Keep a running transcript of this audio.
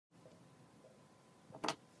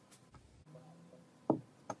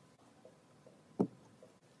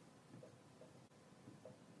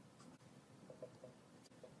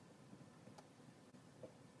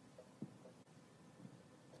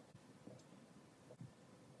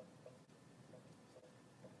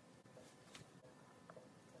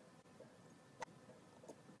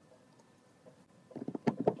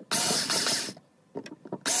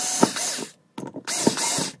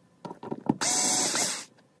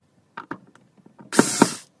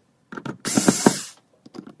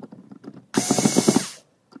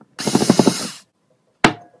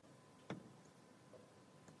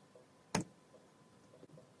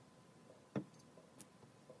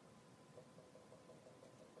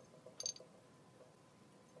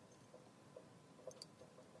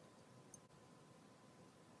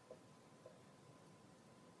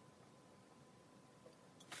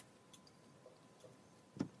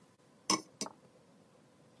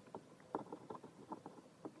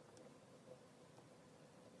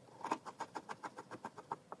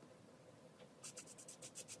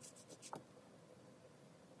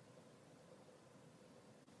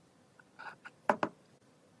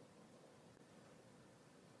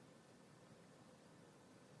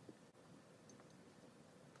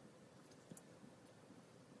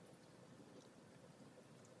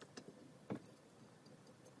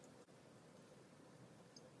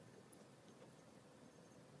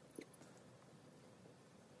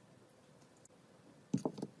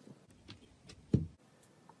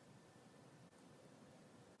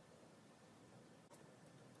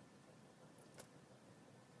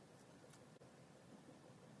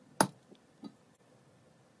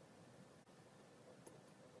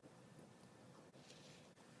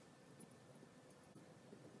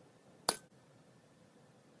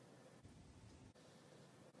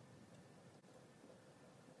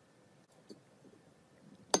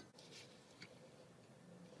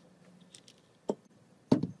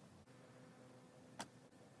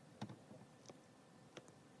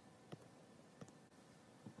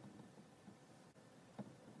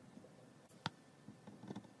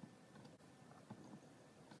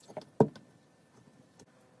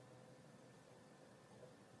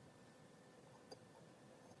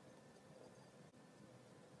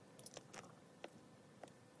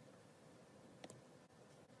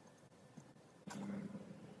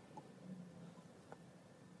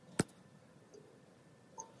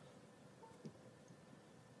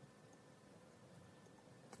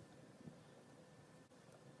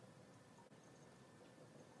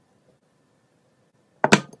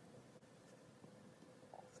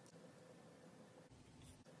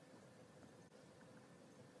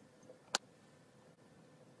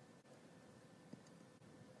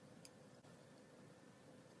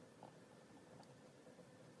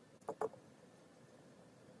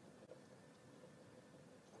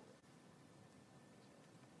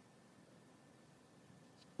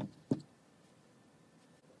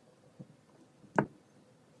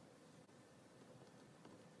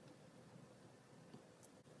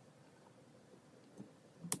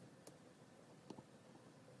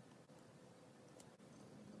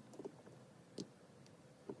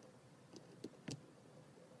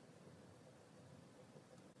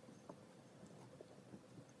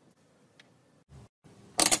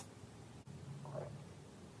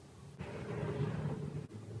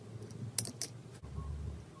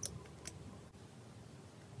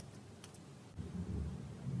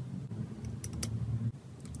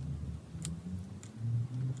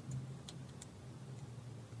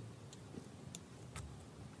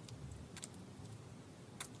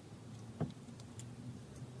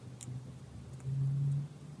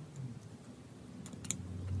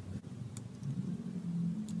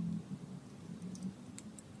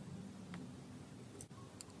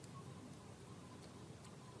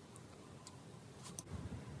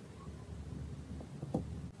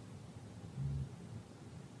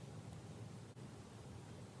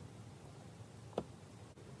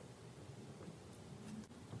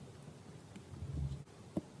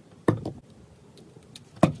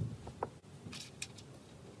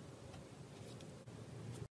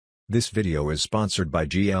This video is sponsored by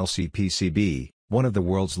JLCpcb, one of the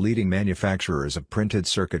world's leading manufacturers of printed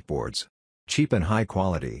circuit boards. Cheap and high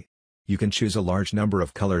quality. You can choose a large number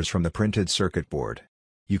of colors from the printed circuit board.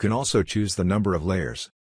 You can also choose the number of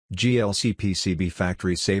layers. JLCpcb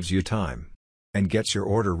factory saves you time and gets your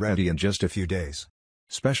order ready in just a few days.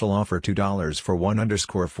 Special offer $2 for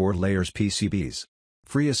 1/4 layers PCBs.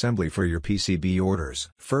 Free assembly for your PCB orders.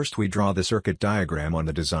 First we draw the circuit diagram on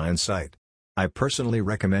the design site. I personally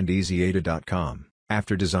recommend easyada.com.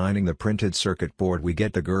 After designing the printed circuit board we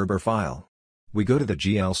get the Gerber file. We go to the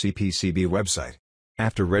JLCpcb website.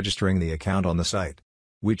 After registering the account on the site,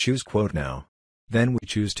 we choose Quote Now. Then we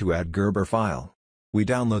choose to add Gerber file. We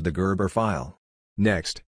download the Gerber file.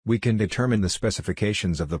 Next, we can determine the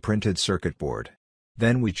specifications of the printed circuit board.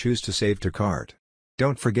 Then we choose to save to cart.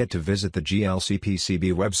 Don't forget to visit the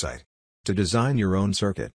JLCpcb website to design your own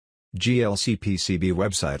circuit. JLCpcb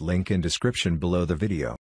website link in description below the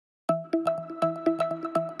video.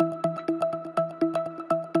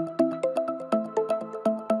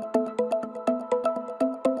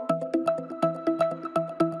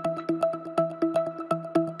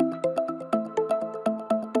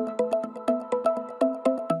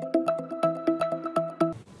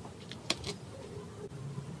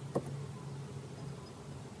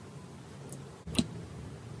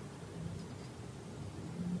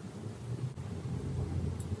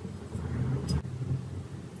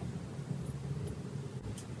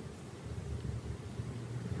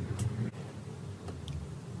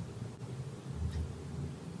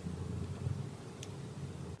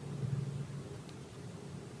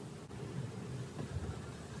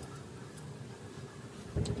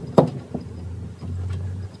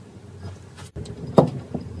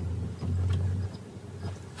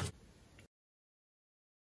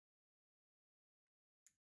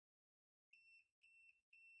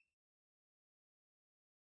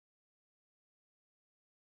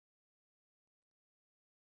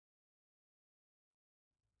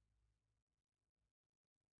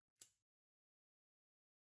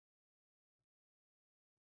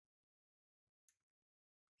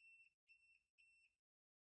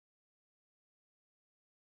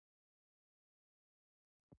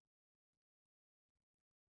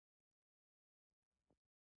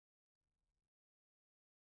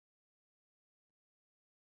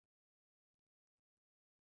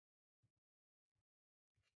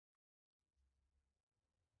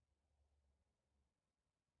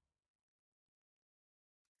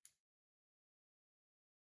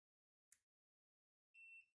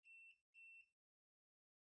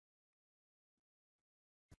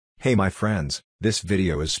 Hey my friends, this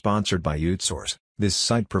video is sponsored by IRFz. This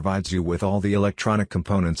site provides you with all the electronic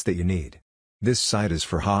components that you need. This site is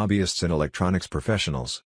for hobbyists and electronics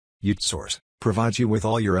professionals. IRFz provides you with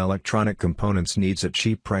all your electronic components needs at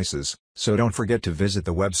cheap prices, so don't forget to visit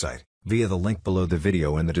the website, via the link below the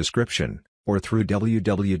video in the description, or through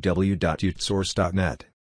www.irzsource.net.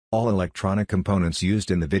 All electronic components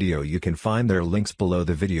used in the video you can find their links below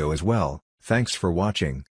the video as well. Thanks for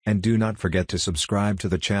watching, and do not forget to subscribe to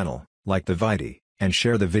the channel, like the video, and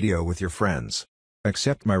share the video with your friends.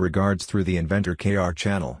 Accept my regards through the Inventor KR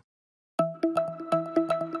channel.